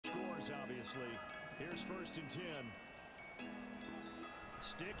closely. Here's 1st and 10.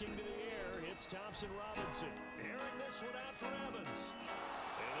 Sticking to the air, it's Thompson Robinson. Airing this one out for Evans.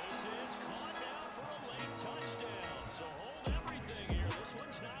 And this is caught now for a late touchdown. So hold everything here. This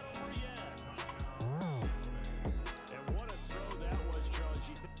one's not over yet. And what a throw that was,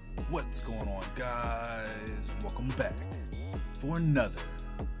 Charlie. What's going on, guys? Welcome back for another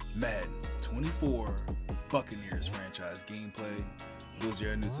Madden 24 Buccaneers franchise gameplay. For those of you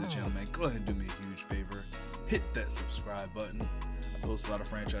who are new to the channel, man, go ahead and do me a huge favor. Hit that subscribe button. I post a lot of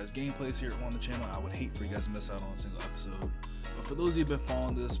franchise gameplays here on the channel. I would hate for you guys to miss out on a single episode. But for those of you who have been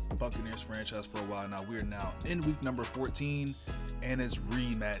following this Buccaneers franchise for a while now, we are now in week number 14, and it's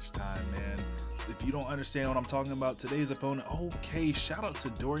rematch time, man. If you don't understand what I'm talking about, today's opponent, okay, shout out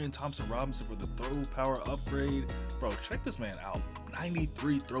to Dorian Thompson-Robinson for the throw power upgrade. Bro, check this man out,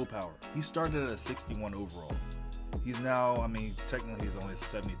 93 throw power. He started at a 61 overall. He's now, I mean, technically he's only a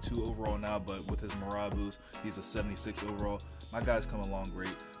 72 overall now, but with his morale boost, he's a 76 overall. My guy's come along great.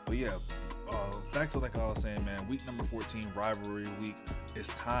 But yeah, back to like I was saying, man, week number 14, rivalry week. It's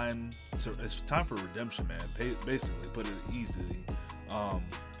time for redemption, man. Basically, put it easily.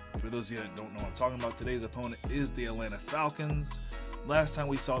 For those of you that don't know what I'm talking about, today's opponent is the Atlanta Falcons. Last time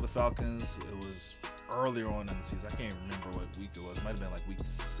we saw the Falcons, it was earlier on in the season. I can't remember what week it was. It might have been like week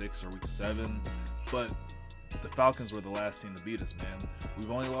 6 or week 7, but the Falcons were the last team to beat us, man.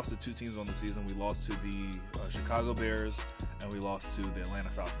 We've only lost to 2 teams on the season. We lost to the Chicago Bears, and we lost to the Atlanta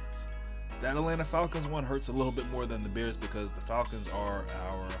Falcons. That Atlanta Falcons one hurts a little bit more than the Bears because the Falcons are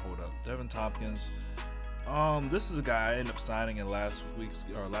our, Devin Tompkins. This is a guy I ended up signing in last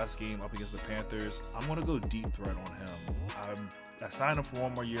game up against the Panthers. I'm gonna go deep threat on him. I signed him for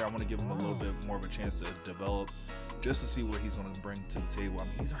 1 more year. I want to give him a little bit more of a chance to develop, just to see what he's going to bring to the table. I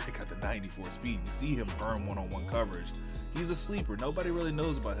mean, he's already got the 94 speed. You see him burn one-on-one coverage. He's a sleeper. Nobody really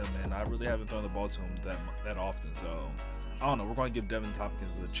knows about him, man. I really haven't thrown the ball to him that often. So, I don't know. We're going to give Devin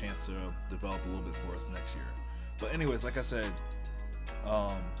Tompkins a chance to develop a little bit for us next year. But anyways, like I said,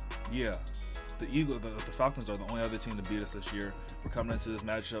 yeah, the Falcons are the only other team to beat us this year. We're coming into this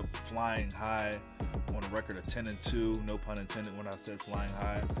matchup flying high on a record of 10-2, no pun intended when I said flying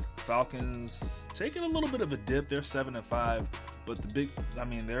high. Falcons taking a little bit of a dip. They're 7-5, but the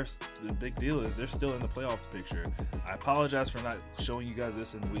big deal is they're still in the playoff picture. I apologize for not showing you guys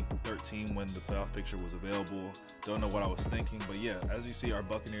this in week 13 when the playoff picture was available. Don't know what I was thinking, but yeah, as you see, our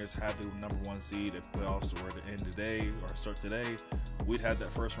Buccaneers have the #1 seed. If playoffs were to end today or start today, we'd have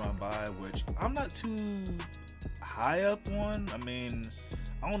that first round bye, which I'm not too high up on. I mean,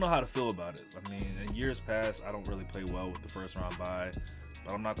 I don't know how to feel about it. I mean, in years past, I don't really play well with the first round bye,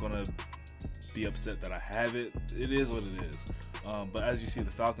 but I'm not going to be upset that I have it. It is what it is. But as you see,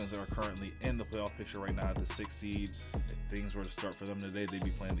 the Falcons are currently in the playoff picture right now at the 6th seed. If things were to start for them today, they'd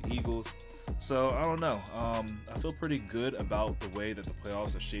be playing the Eagles. So, I don't know. I feel pretty good about the way that the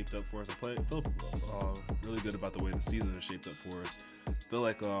playoffs are shaped up for us. I feel really good about the way the season is shaped up for us. I feel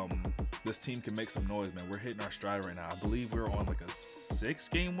like this team can make some noise, man. We're hitting our stride right now. I believe we're on like a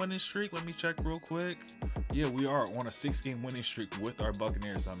 6-game winning streak. Let me check real quick. Yeah, we are on a 6-game winning streak with our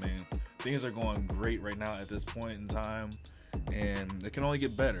Buccaneers. I mean, things are going great right now at this point in time, and it can only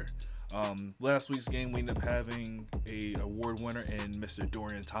get better. Last week's game, we ended up having a award winner in Mr.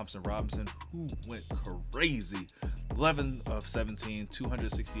 Dorian Thompson-Robinson, who went crazy. 11 of 17,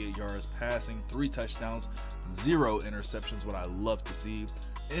 268 yards passing, 3 touchdowns, 0 interceptions, what I love to see.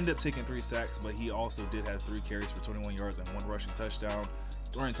 Ended up taking 3 sacks, but he also did have 3 carries for 21 yards and 1 rushing touchdown.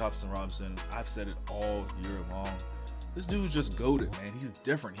 Dorian Thompson-Robinson, I've said it all year long. This dude's just goated, man. He's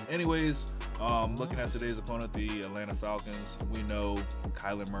different. Anyways, looking at today's opponent, the Atlanta Falcons, we know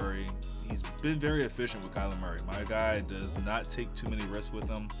Kyler Murray. He's been very efficient with Kyler Murray. My guy does not take too many risks with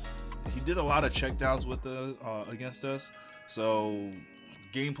him. He did a lot of checkdowns with against us. So,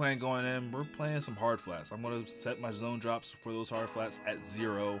 game plan going in, we're playing some hard flats. I'm going to set my zone drops for those hard flats at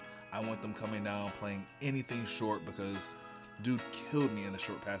 0. I want them coming down, playing anything short because dude killed me in the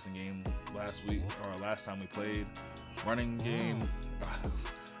short passing game last time we played. Running game,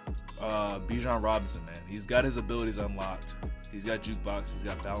 Bijan Robinson, man, he's got his abilities unlocked. He's got jukebox, he's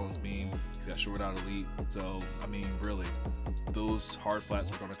got balance beam, he's got short out elite. So I mean, really, those hard flats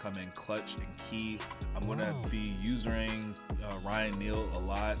are going to come in clutch and key. I'm going to be using Ryan Neal a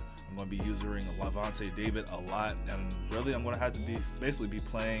lot. I'm going to be using Lavonte David a lot, and really, I'm going to have to basically be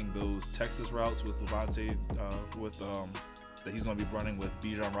playing those Texas routes with Lavonte, that he's going to be running with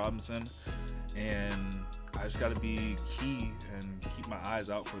Bijan Robinson, and I just got to be key and keep my eyes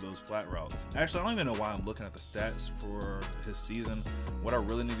out for those flat routes. Actually, I don't even know why I'm looking at the stats for his season. What I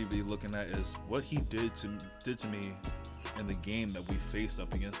really need to be looking at is what he did to me in the game that we faced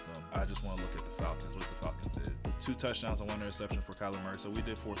up against them. I just want to look at the Falcons, what the Falcons did. 2 touchdowns and 1 interception for Kyler Murray, so we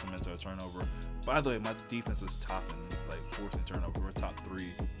did force them into a turnover. By the way, my defense is topping, like, forcing turnovers. We're top 3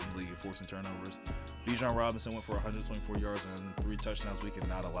 in the league in forcing turnovers. Bijan Robinson went for 124 yards and 3 touchdowns. We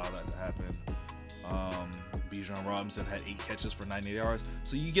cannot allow that to happen. Bijan Robinson had 8 catches for 90 yards.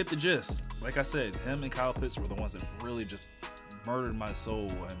 So you get the gist. Like I said, him and Kyle Pitts were the ones that really just murdered my soul.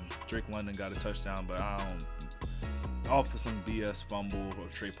 And Drake London got a touchdown, but off for some BS fumble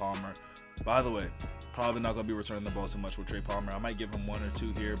of Trey Palmer. By the way, probably not going to be returning the ball too much with Trey Palmer. I might give him 1 or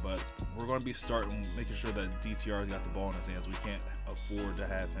 2 here, but we're going to be making sure that DTR's got the ball in his hands. We can't afford to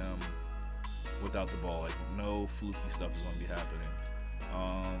have him without the ball. Like, no fluky stuff is going to be happening.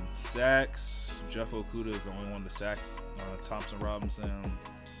 Sacks, Jeff Okudah is the only one to sack. Thompson Robinson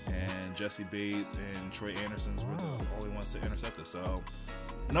and Jesse Bates and Troy Andersons were the only ones to intercept us. So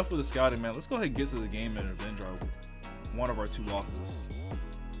enough with the scouting, man. Let's go ahead and get to the game and avenge one of our 2 losses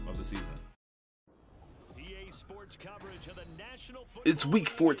of the season. It's week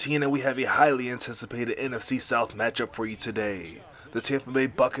 14 and we have a highly anticipated NFC South matchup for you today. The Tampa Bay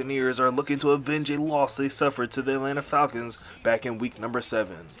Buccaneers are looking to avenge a loss they suffered to the Atlanta Falcons back in week number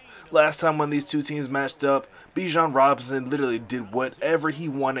 7. Last time when these 2 teams matched up, Bijan Robinson literally did whatever he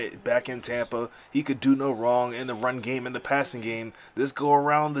wanted back in Tampa. He could do no wrong in the run game and the passing game. This go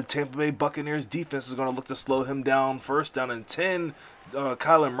around, the Tampa Bay Buccaneers defense is going to look to slow him down. First down and 10.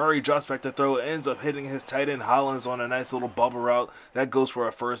 Kyler Murray drops back to throw, ends up hitting his tight end Hollins on a nice little bubble route. That goes for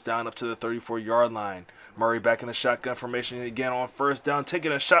a first down up to the 34-yard line. Murray back in the shotgun formation again on first down,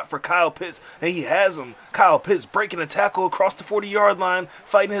 taking a shot for Kyle Pitts, and he has him. Kyle Pitts breaking a tackle across the 40-yard line,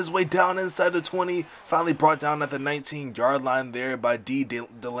 fighting his way down inside the 20, finally brought down at the 19-yard line there by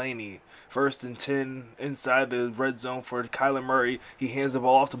Delaney. First and 10 inside the red zone for Kyler Murray. He hands the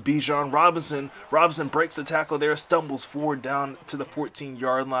ball off to Bijan Robinson. Robinson breaks the tackle there, stumbles forward down to the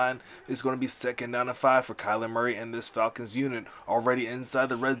 14-yard line. It's going to be 2nd down and 5 for Kyler Murray and this Falcons unit. Already inside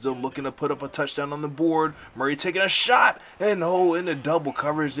the red zone, looking to put up a touchdown on the board. Murray taking a shot, and in the double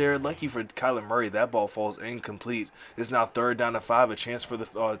coverage there. Lucky for Kyler Murray, that ball falls incomplete. It's now 3rd down and 5, a chance for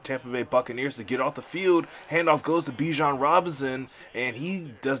the Tampa Bay Buccaneers to get off the field. Handoff goes to Bijan Robinson, and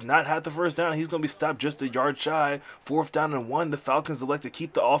he does not have the first down. He's going to be stopped just a yard shy. 4th down and 1. The Falcons elect to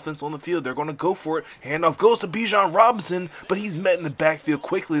keep the offense on the field. They're going to go for it. Handoff goes to Bijan Robinson, but he's met in the backfield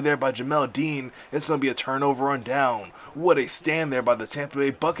quickly there by Jamel Dean. It's going to be a turnover on down. What a stand there by the Tampa Bay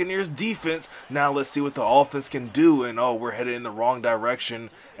Buccaneers defense. Now let's see what the offense can do. And we're headed in the wrong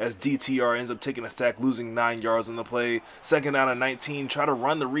direction as DTR ends up taking a sack, losing 9 yards on the play. 2nd down and 19. Try to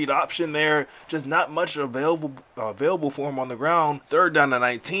run the read option there. Just not much available for him on the ground. 3rd down and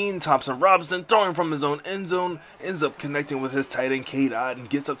 19. Thompson Robinson throwing from his own end zone, ends up connecting with his tight end Cade Otton,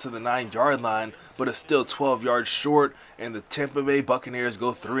 gets up to the 9-yard line, but is still 12 yards short, and the Tampa Bay Buccaneers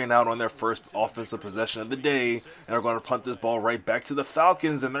go 3 and out on their first offensive possession of the day, and are going to punt this ball right back to the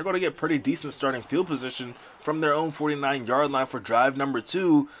Falcons, and they're going to get pretty decent starting field position from their own 49-yard line for drive number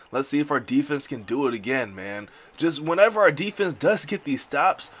 2. Let's see if our defense can do it again, man. Just whenever our defense does get these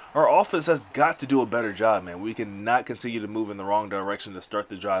stops, our offense has got to do a better job, man. We cannot continue to move in the wrong direction to start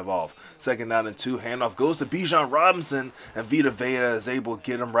the drive off. 2nd down and 2, handoff goes to Bijan Robinson, and Vita Vea is able to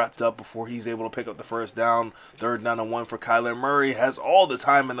get him wrapped up before he's able to pick up the first down. 3rd down and 1 for Kyler Murray, has all the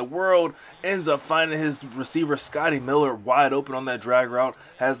time in the world, ends up finding his receiver Scotty Miller wide open on that drag route,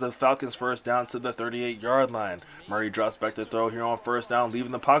 has the Falcons first down to the 38-yard line. Murray drops back to throw here on first down,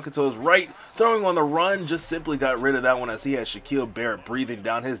 leaving the pocket to his right, throwing on the run, just simply got rid of that one as he had Shaquille Barrett breathing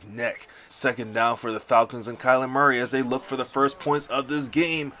down his neck. 2nd down for the Falcons and Kyler Murray as they look for the first points of this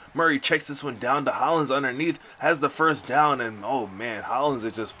game. Murray checks this one down to Hollins underneath, has the first down, and oh man, Hollins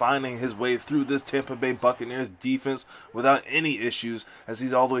is just finding his way through this Tampa Bay Buccaneers defense without any issues as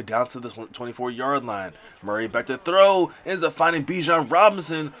he's all the way down to the 24-yard line. Murray back to throw, ends up finding Bijan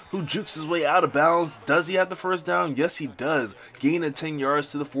Robinson, who jukes his way out of bounds. Does he have the first down? Yes, he does. Gaining 10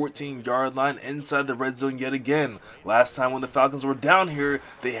 yards to the 14-yard line inside the red zone yet again. Last time when the Falcons were down here,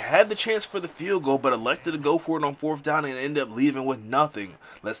 they had the chance for the field goal, but elected to go for it on 4th down and end up leaving with nothing.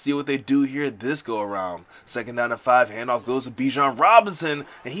 Let's see what they do here this go around. 2nd down and 5, handoff goes to Bijan Robinson,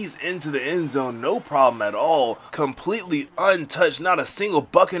 and he's into the end zone, no problem at all. Completely untouched. Not a single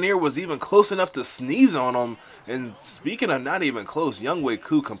Buccaneer was even close enough to sneeze on him. And speaking of not even close, Younghoe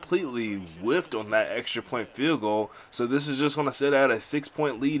Koo completely whiffed on that extra point field goal. So this is just going to sit at a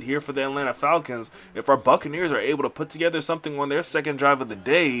 6-point lead here for the Atlanta Falcons. If our Buccaneers are able to put together something on their second drive of the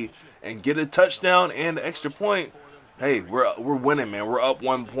day and get a touchdown and the extra point, hey, we're winning, man. We're up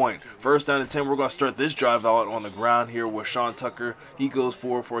 1 point. First down and 10. We're going to start this drive out on the ground here with Sean Tucker. He goes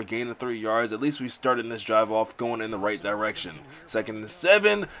forward for a gain of 3 yards. At least we started this drive off going in the right direction. Second and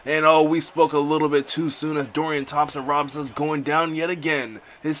 7. And oh, we spoke a little bit too soon as Dorian Thompson-Robinson's going down yet again.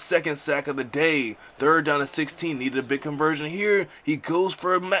 His second sack of the day. Third down and 16. Needed a big conversion here. He goes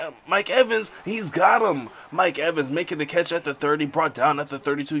for Mike Evans. He's got him. Mike Evans making the catch at the 30. Brought down at the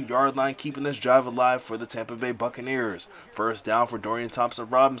 32-yard line. Keeping this drive alive for the Tampa Bay Buccaneers. First down for Dorian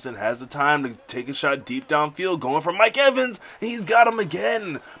Thompson-Robinson. Has the time to take a shot deep downfield. Going for Mike Evans. He's got him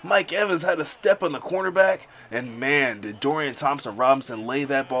again. Mike Evans had a step on the cornerback. And man, did Dorian Thompson-Robinson lay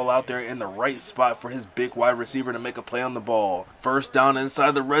that ball out there in the right spot for his big wide receiver to make a play on the ball. First down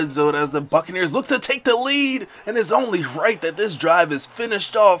inside the red zone as the Buccaneers look to take the lead. And it's only right that this drive is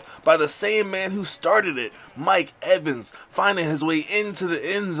finished off by the same man who started it. Mike Evans finding his way into the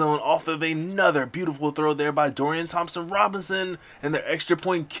end zone off of another beautiful throw there by Dorian Thompson-Robinson, and the extra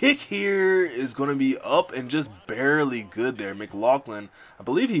point kick here is going to be up and just barely good there. McLaughlin, I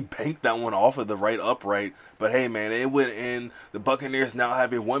believe he banked that one off of the right upright, but hey man, it went in. The Buccaneers now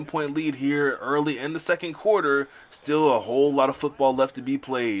have a 1 point lead here early in the second quarter. Still a whole lot of football left to be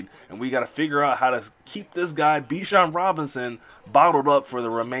played, and we got to figure out how to keep this guy, Bijan Robinson, bottled up for the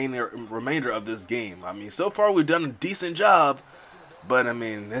remainder of this game. I mean, so far we've done a decent job, but, I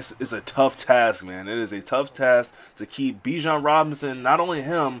mean, this is a tough task, man. It is a tough task to keep Bijan Robinson, not only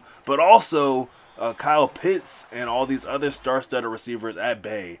him, but also Kyle Pitts and all these other star-studded receivers at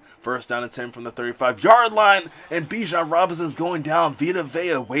bay. First down and 10 from the 35-yard line, and Bijan Robinson's going down. Vita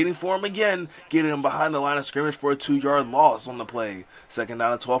Vea waiting for him again, getting him behind the line of scrimmage for a 2-yard loss on the play. Second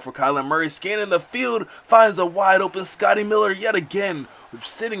down and 12 for Kyler Murray, scanning the field, finds a wide-open Scotty Miller yet again.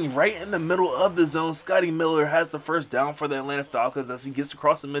 Sitting right in the middle of the zone, Scotty Miller has the first down for the Atlanta Falcons as he gets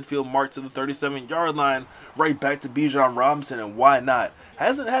across the midfield mark to the 37-yard line, right back to Bijan Robinson, and why not?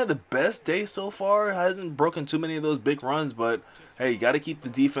 Hasn't had the best day so far, hasn't broken too many of those big runs, but hey, you got to keep the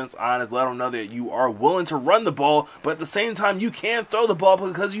defense honest, let them know that you are willing to run the ball, but at the same time, you can throw the ball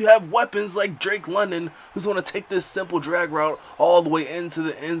because you have weapons like Drake London, who's going to take this simple drag route all the way into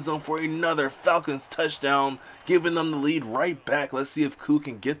the end zone for another Falcons touchdown, giving them the lead right back. Let's see if Koo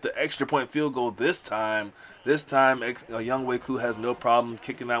can get the extra point field goal this time. This time, Younghoe Koo has no problem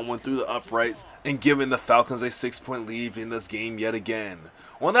kicking that one through the uprights and giving the Falcons a 6-point lead in this game yet again.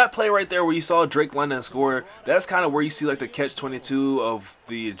 On that play right there where you saw Drake London score, that's kind of where you see like the catch-22 of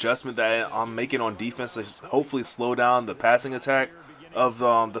the adjustment that I'm making on defense to hopefully slow down the passing attack of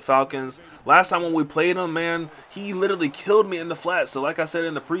the Falcons. Last time when we played him, man, he literally killed me in the flat. So like I said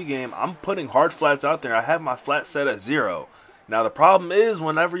in the pregame, I'm putting hard flats out there. I have my flat set at 0. Now the problem is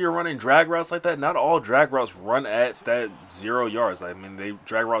whenever you're running drag routes like that, not all drag routes run at that 0 yards. I mean,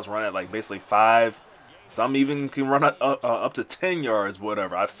 drag routes run at like basically 5. Some even can run up to 10 yards,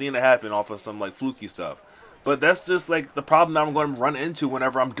 whatever. I've seen it happen off of some like fluky stuff. But that's just like the problem that I'm going to run into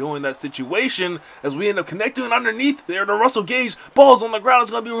whenever I'm doing that situation, as we end up connecting underneath there to Russell Gage. Ball's on the ground.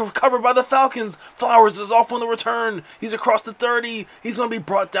 It's going to be recovered by the Falcons. Flowers is off on the return. He's across the 30. He's going to be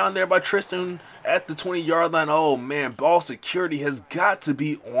brought down there by Tristan at the 20-yard line. Oh, man, ball security has got to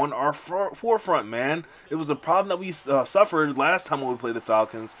be on our forefront, man. It was a problem that we suffered last time when we played the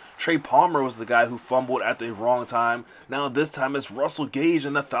Falcons. Trey Palmer was the guy who fumbled at the wrong time. Now this time it's Russell Gage,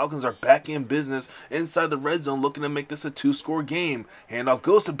 and the Falcons are back in business inside the red zone, looking to make this a 2-score game. Handoff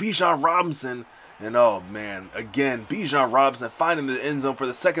goes to Bijan Robinson, and oh man, again, Bijan Robinson finding the end zone for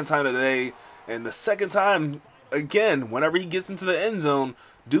the second time today, and the second time, again, whenever he gets into the end zone,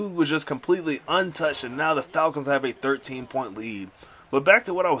 dude was just completely untouched, and now the Falcons have a 13-point lead. But back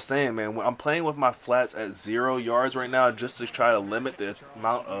to what I was saying, man, I'm playing with my flats at 0 yards right now just to try to limit the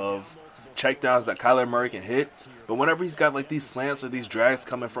amount of checkdowns that Kyler Murray can hit. But whenever he's got like these slants or these drags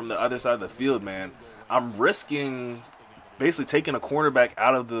coming from the other side of the field, man, I'm risking basically taking a cornerback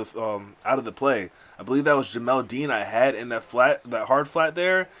out of the play. I believe that was Jamel Dean I had in that hard flat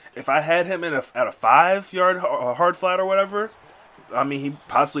there. If I had him in at a 5-yard hard flat or whatever, I mean, he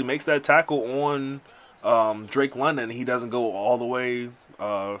possibly makes that tackle on Drake London. He doesn't go all the way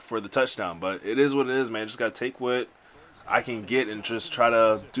for the touchdown, but it is what it is, man. Just gotta take what I can get and just try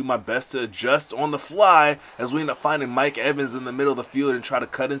to do my best to adjust on the fly as we end up finding Mike Evans in the middle of the field and try to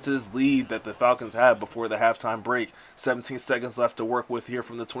cut into this lead that the Falcons have before the halftime break. 17 seconds left to work with here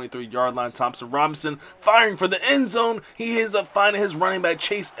from the 23-yard line. Thompson-Robinson firing for the end zone. He ends up finding his running back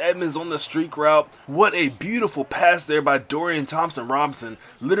Chase Edmonds on the streak route. What a beautiful pass there by Dorian Thompson-Robinson.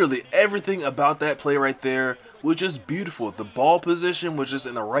 Literally everything about that play right there was just beautiful. The ball position was just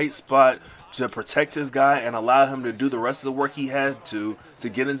in the right spot to protect his guy and allow him to do the rest of the work he had to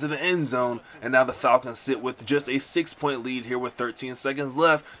get into the end zone. And now the Falcons sit with just a 6-point lead here with 13 seconds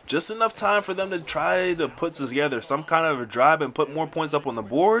left. Just enough time for them to try to put together some kind of a drive and put more points up on the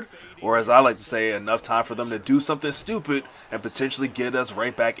board. Or as I like to say, enough time for them to do something stupid and potentially get us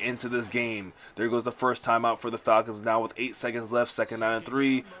right back into this game. There goes the first timeout for the Falcons now with 8 seconds left, 2nd and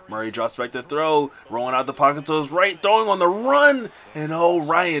 3. Murray drops back to throw, rolling out the pocket to his right, throwing on the run. And oh,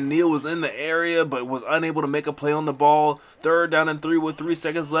 Ryan Neal was in the area but was unable to make a play on the ball. 3rd down and 3 with 3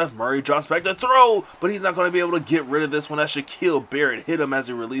 seconds left. Murray drops back to throw, but he's not going to be able to get rid of this one. That Shaquille Barrett hit him as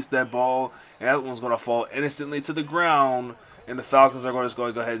he released that ball, and that one's going to fall innocently to the ground. And the Falcons are just going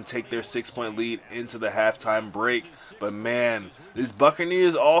to go ahead and take their 6-point lead into the halftime break. But man, this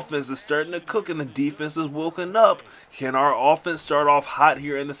Buccaneers offense is starting to cook and the defense is woken up. Can our offense start off hot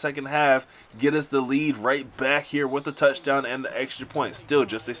here in the second half, get us the lead right back here with the touchdown and the extra point? Still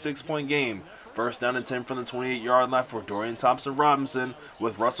just a 6-point game. 1st down and 10 from the 28-yard line for Dorian Thompson-Robinson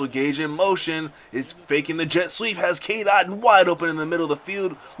with Russell Gage in motion. Is faking the jet sweep, has Cade Otton wide open in the middle of the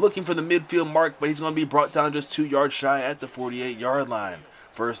field, looking for the midfield mark, but he's going to be brought down just 2 yards shy at the 48-yard line.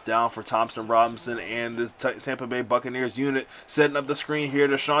 1st down for Thompson-Robinson and this Tampa Bay Buccaneers unit, setting up the screen here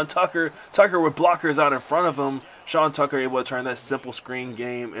to Sean Tucker. Tucker with blockers out in front of him. Sean Tucker able to turn that simple screen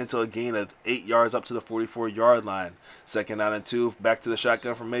game into a gain of 8 yards up to the 44-yard line. 2nd down and 2, back to the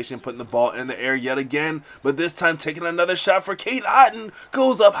shotgun formation, putting the ball in the air yet again, but this time taking another shot for Cade Otton.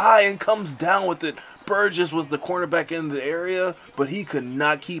 Goes up high and comes down with it. Burgess was the cornerback in the area, but he could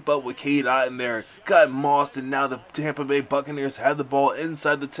not keep up with Cade Otton there. Got mossed, and now the Tampa Bay Buccaneers have the ball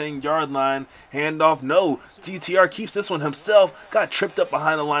inside the 10-yard line. Handoff, no. DTR keeps this one himself. Got tripped up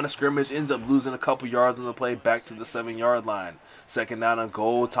behind the line of scrimmage, ends up losing a couple yards on the play back to the 7-yard line. 2nd down and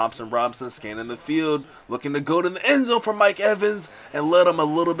goal. Thompson-Robinson scanning the field, looking to go to the end zone for Mike Evans, and led him a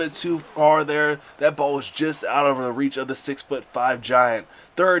little bit too far there. That ball was just out of the reach of the 6'5" giant.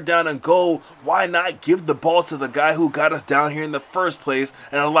 3rd down and goal. Why not give the ball to the guy who got us down here in the first place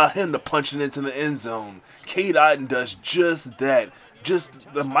and allow him to punch it into the end zone? Cade Otton does just that.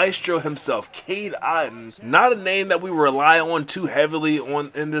 Just the maestro himself, Cade Otton. Not a name that we rely on too heavily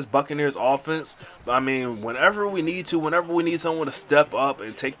in this Buccaneers offense. I mean, whenever we need to, whenever we need someone to step up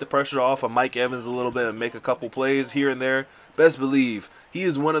and take the pressure off of Mike Evans a little bit and make a couple plays here and there, best believe he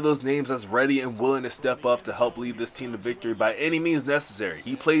is one of those names that's ready and willing to step up to help lead this team to victory by any means necessary.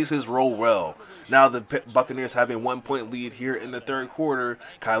 He plays his role well. Now the Buccaneers have a 1-point lead here in the 3rd quarter.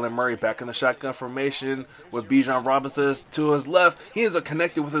 Kyler Murray back in the shotgun formation with Bijan Robinson to his left. He is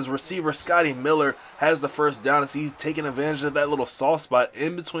connected with his receiver, Scotty Miller, has the 1st down as he's taking advantage of that little soft spot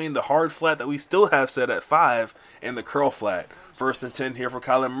in between the hard flat that we still have set at 5 and the curl flat. 1st and 10 here for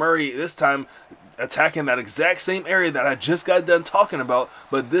Kyler Murray, this time attacking that exact same area that I just got done talking about,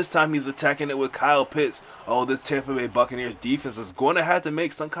 but this time he's attacking it with Kyle Pitts. Oh, this Tampa Bay Buccaneers defense is going to have to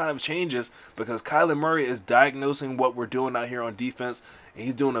make some kind of changes because Kyler Murray is diagnosing what we're doing out here on defense, and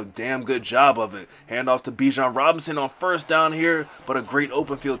he's doing a damn good job of it. Handoff to Bijan Robinson on 1st down here, but a great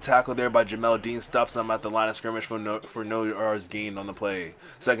open field tackle there by Jamel Dean stops him at the line of scrimmage for no yards gained on the play.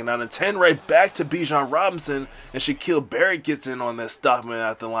 2nd down and 10, right back to Bijan Robinson, and Shaquille Barrett gets in on this, stopping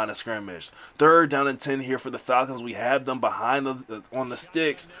at the line of scrimmage. 3rd down and 10 here for the Falcons. We have them behind on the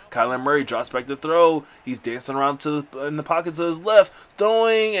sticks. Kyler Murray drops back to throw. He's dancing around in the pocket to his left,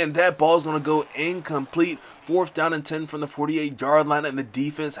 throwing, and that ball's going to go incomplete. 4th down and 10 from the 48-yard line, and the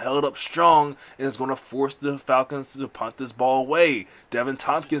defense held up strong and is going to force the Falcons to punt this ball away. Devin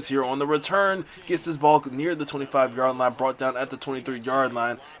Tompkins here on the return gets this ball near the 25-yard line, brought down at the 23-yard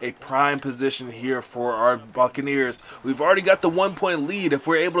line. A prime position here for our Buccaneers. We've already got the 1-point lead. If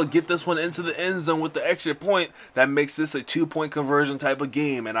we're able to get this one into the end zone with the extra point, that makes this a 2-point conversion type of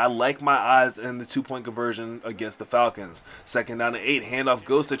game, and I like my odds in the 2-point conversion against the Falcons. 2nd down and 8, handoff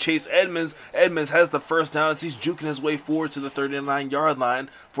goes to Chase Edmonds. Edmonds has the 1st down as he's juking his way forward to the 39-yard line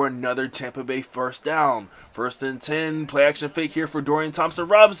for another Tampa Bay 1st down. 1st and 10, play action fake here for Dorian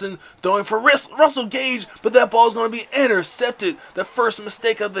Thompson-Robinson, throwing for Russell Gage, but that ball is going to be intercepted. The first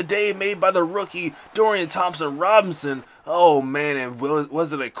mistake of the day made by the rookie Dorian Thompson-Robinson. Oh man, and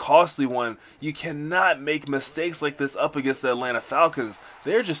was it a costly one? You cannot make mistakes like this up against the Atlanta Falcons.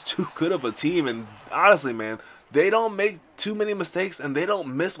 They're just too good of a team, and honestly, man, they don't make too many mistakes and they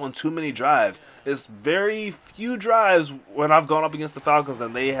don't miss on too many drives. It's very few drives when I've gone up against the Falcons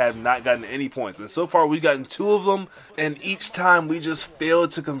and they have not gotten any points. And so far we've gotten 2 of them, and each time we just failed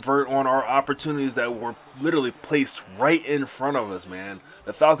to convert on our opportunities that were literally placed right in front of us, man.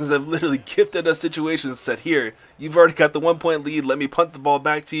 The Falcons have literally gifted us situations, said, here, you've already got the 1-point lead, let me punt the ball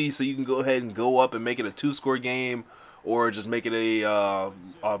back to you so you can go ahead and go up and make it a 2-score game, or just make it a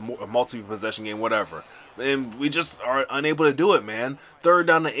multi-possession game, whatever. And we just are unable to do it, man. 3rd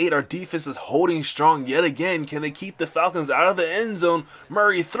down to 8, our defense is holding strong yet again. Can they keep the Falcons out of the end zone?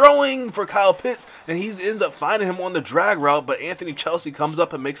 Murray throwing for Kyle Pitts, and he ends up finding him on the drag route, but Anthony Chelsea comes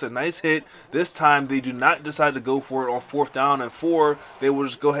up and makes a nice hit. This time, they do not decide to go for it on 4th down and 4. They will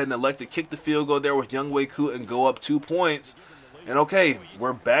just go ahead and elect to kick the field goal there with Younghoe Koo and go up 2 points. And okay,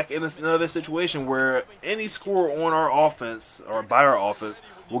 we're back in another situation where any score on our offense, or by our offense,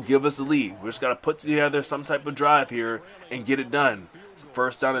 will give us a lead. We just got to put together some type of drive here and get it done.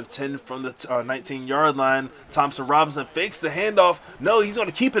 1st down and 10 from the 19-yard line. Thompson Robinson fakes the handoff. No, he's going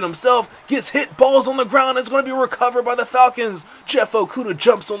to keep it himself. Gets hit, balls on the ground. It's going to be recovered by the Falcons. Jeff Okudah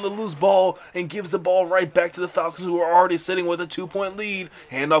jumps on the loose ball and gives the ball right back to the Falcons, who are already sitting with a 2-point lead.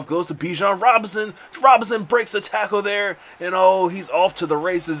 Handoff goes to Bijan Robinson. Robinson breaks the tackle there, and oh, he's off to the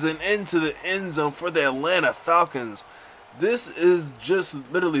races and into the end zone for the Atlanta Falcons. This is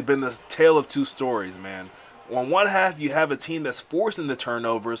just literally been the tale of 2 stories, man. On one half, you have a team that's forcing the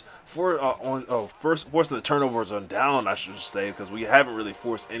turnovers forcing the turnovers on down, I should say, because we haven't really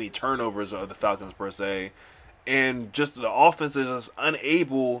forced any turnovers of the Falcons per se, and just the offense is just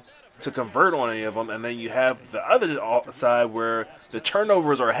unable to convert on any of them. And then you have the other side where the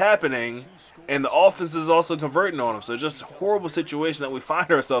turnovers are happening and the offense is also converting on them. So just a horrible situation that we find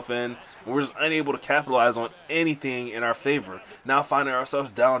ourselves in, and we're just unable to capitalize on anything in our favor. Now finding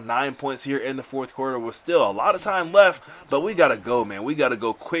ourselves down 9 points here in the 4th quarter with still a lot of time left, but we got to go, man. We got to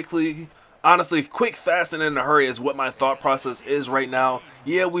go quickly. Honestly, quick, fast, and in a hurry is what my thought process is right now.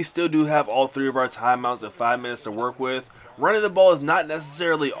 Yeah, we still do have all 3 of our timeouts and 5 minutes to work with. Running the ball is not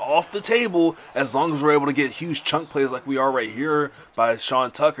necessarily off the table as long as we're able to get huge chunk plays like we are right here by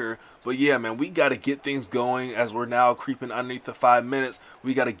Sean Tucker. But yeah, man, we got to get things going as we're now creeping underneath the 5 minutes.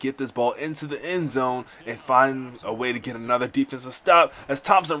 We got to get this ball into the end zone and find a way to get another defensive stop. As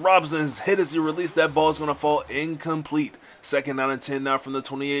Thompson Robinson's hit as he released that ball is going to fall incomplete. 2nd down and 10 now from the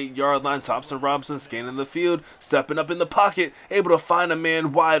 28-yard line. Thompson Robinson scanning the field, stepping up in the pocket, able to find a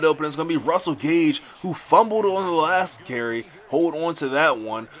man wide open. It's going to be Russell Gage, who fumbled on the last carry. Hold on to that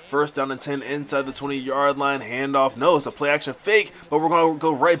one. 1st down and 10 inside the 20-yard line. Handoff. No, it's a play-action fake, but we're going to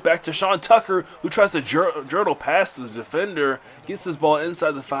go right back to Sean Tucker, who tries to journal past the defender. Gets his ball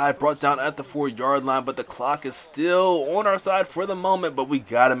inside the 5, brought down at the 4-yard line, but the clock is still on our side for the moment, but we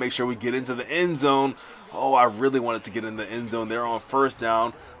got to make sure we get into the end zone. Oh, I really wanted to get in the end zone there on 1st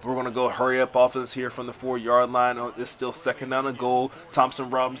down. We're going to go hurry up offense here from the 4-yard line. Oh, it's still 2nd down and goal. Thompson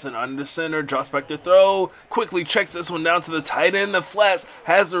Robinson under center, drops back to throw. Quickly checks this one down to the tight end. The flats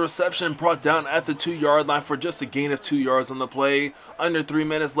has the reception brought down at the 2-yard line for just a gain of 2 yards on the play. Under 3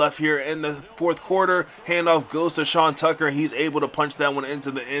 minutes left here in the 4th quarter. Handoff goes to Sean Tucker. He's able to punch that one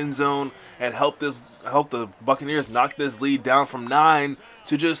into the end zone and help the Buccaneers knock this lead down from 9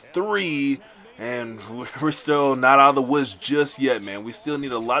 to just 3. And we're still not out of the woods just yet, man. We still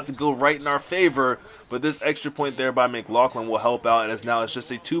need a lot to go right in our favor. But this extra point there by McLaughlin will help out. And now it's just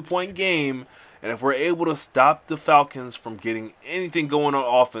a 2-point game. And if we're able to stop the Falcons from getting anything going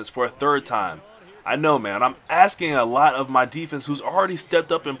on offense for a 3rd time, I know, man, I'm asking a lot of my defense, who's already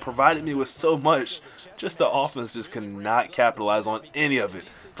stepped up and provided me with so much. Just the offense just cannot capitalize on any of it.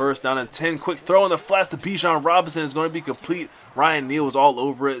 1st down and 10. Quick throw in the flats to Bijan Robinson is going to be complete. Ryan Neal was all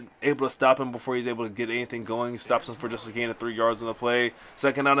over it, able to stop him before he's able to get anything going. He stops him for just a gain of 3 yards on the play.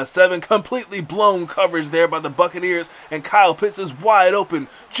 2nd down and 7. Completely blown coverage there by the Buccaneers, and Kyle Pitts is wide open,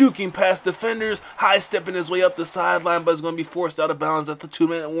 juking past defenders, high-stepping his way up the sideline, but is going to be forced out of bounds at the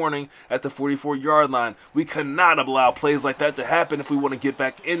 2-minute warning at the 44-yard line. We cannot allow plays like that to happen if we want to get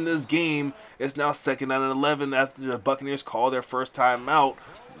back in this game. It's now 2nd down and 11 after the Buccaneers call their first time out.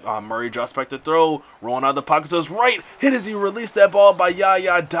 Murray drops back to throw, rolling out of the pocket to his right. Hit as he released that ball by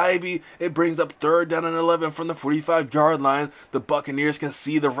Yaya Diaby. It brings up 3rd down and 11 from the 45-yard line. The Buccaneers can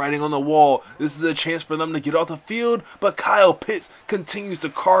see the writing on the wall. This is a chance for them to get off the field, but Kyle Pitts continues to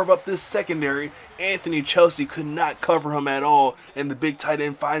carve up this secondary. Anthony Chelsea could not cover him at all, and the big tight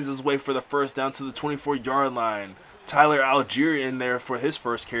end finds his way for the 1st down to the 24-yard line. Tyler Algier in there for his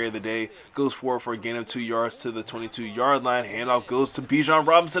first carry of the day. Goes forward for a gain of 2 yards to the 22-yard line. Handoff goes to Bijan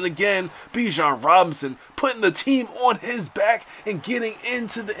Robinson again. Bijan Robinson putting the team on his back and getting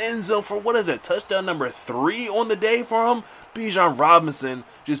into the end zone for, what is that, touchdown number 3 on the day for him? Bijan Robinson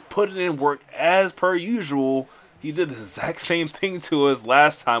just putting in work as per usual. He did the exact same thing to us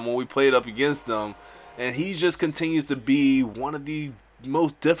last time when we played up against them. And he just continues to be one of the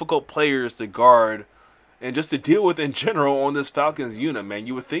most difficult players to guard and just to deal with in general on this Falcons unit, man.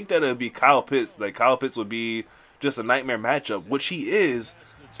 You would think that it would be Kyle Pitts. Like, Kyle Pitts would be just a nightmare matchup, which he is.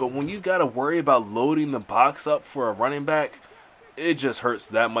 But when you got to worry about loading the box up for a running back, it just hurts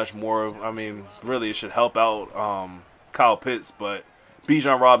that much more. I mean, really, it should help out Kyle Pitts, but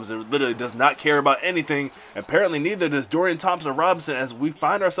Bijan Robinson literally does not care about anything. Apparently, neither does Dorian Thompson-Robinson, as we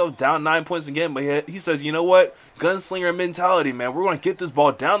find ourselves down 9 points again. But he says, you know what? Gunslinger mentality, man. We're going to get this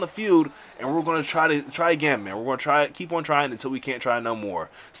ball down the field, and we're going to try again, man. We're going to keep on trying until we can't try no more.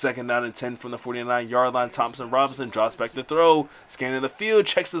 2nd down and 10 from the 49-yard line. Thompson-Robinson drops back to throw, scanning the field,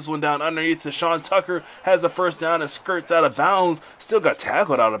 checks this one down underneath to Sean Tucker, has the first down and skirts out of bounds. Still got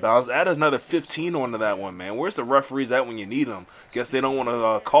tackled out of bounds. Add another 15 onto that one, man. Where's the referees at when you need them? Guess they don't want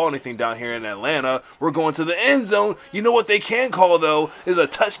to call anything down here in Atlanta. We're going to the end zone. You know what they can call, though, is a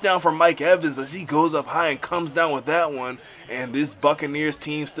touchdown for Mike Evans as he goes up high and comes down with that one. And this Buccaneers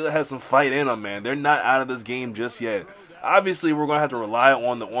team still has some fight in them, man. They're not out of this game just yet. Obviously, we're going to have to rely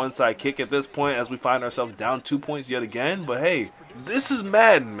on the onside kick at this point as we find ourselves down 2 points yet again. But hey, this is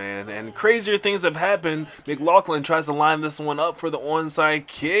Madden, man, and crazier things have happened. McLaughlin tries to line this one up for the onside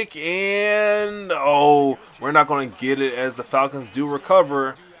kick, and oh, we're not going to get it as the Falcons do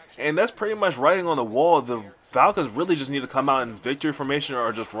recover. And that's pretty much writing on the wall. The Falcons really just need to come out in victory formation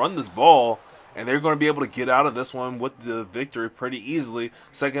or just run this ball, and they're going to be able to get out of this one with the victory pretty easily.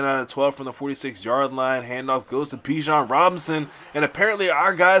 2nd down and 12 from the 46-yard line. Handoff goes to Bijan Robinson, and apparently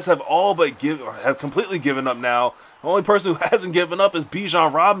our guys have have completely given up now. The only person who hasn't given up is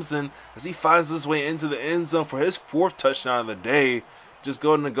Bijan Robinson as he finds his way into the end zone for his 4th touchdown of the day. Just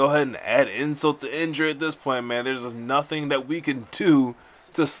going to go ahead and add insult to injury at this point, man. There's just nothing that we can do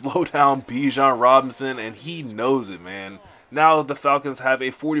to slow down Bijan Robinson, and he knows it, man. Now the Falcons have a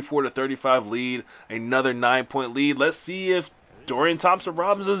 44-35 lead, another 9-point lead. Let's see if Dorian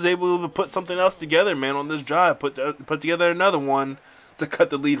Thompson-Robinson is able to put something else together, man, on this drive. Put together another one to cut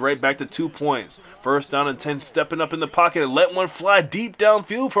the lead right back to 2 points. 1st down and 10, stepping up in the pocket and let one fly deep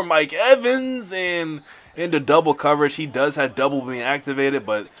downfield for Mike Evans, and into double coverage. He does have double being activated,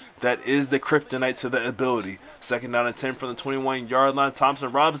 but that is the kryptonite to the ability. 2nd down and 10 from the 21-yard line.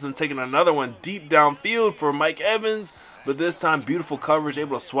 Thompson-Robinson taking another one deep downfield for Mike Evans, but this time beautiful coverage,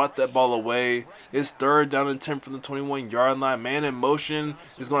 able to swat that ball away. It's 3rd down and 10 from the 21-yard line. Man in motion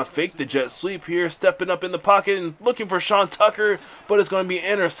is going to fake the jet sweep here, stepping up in the pocket and looking for Sean Tucker, but it's going to be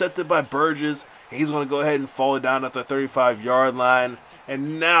intercepted by Burgess. He's going to go ahead and fall down at the 35-yard line.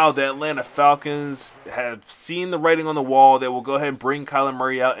 And now the Atlanta Falcons have seen the writing on the wall. They will go ahead and bring Kyler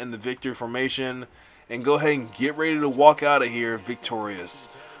Murray out in the victory formation and go ahead and get ready to walk out of here victorious.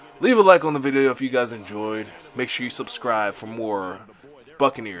 Leave a like on the video if you guys enjoyed. Make sure you subscribe for more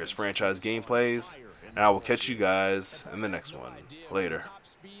Buccaneers franchise gameplays. And I will catch you guys in the next one. Later.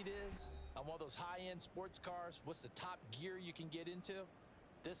 On one of those high-end sports cars, what's the top gear you can get into?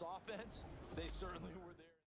 This offense, they certainly were there.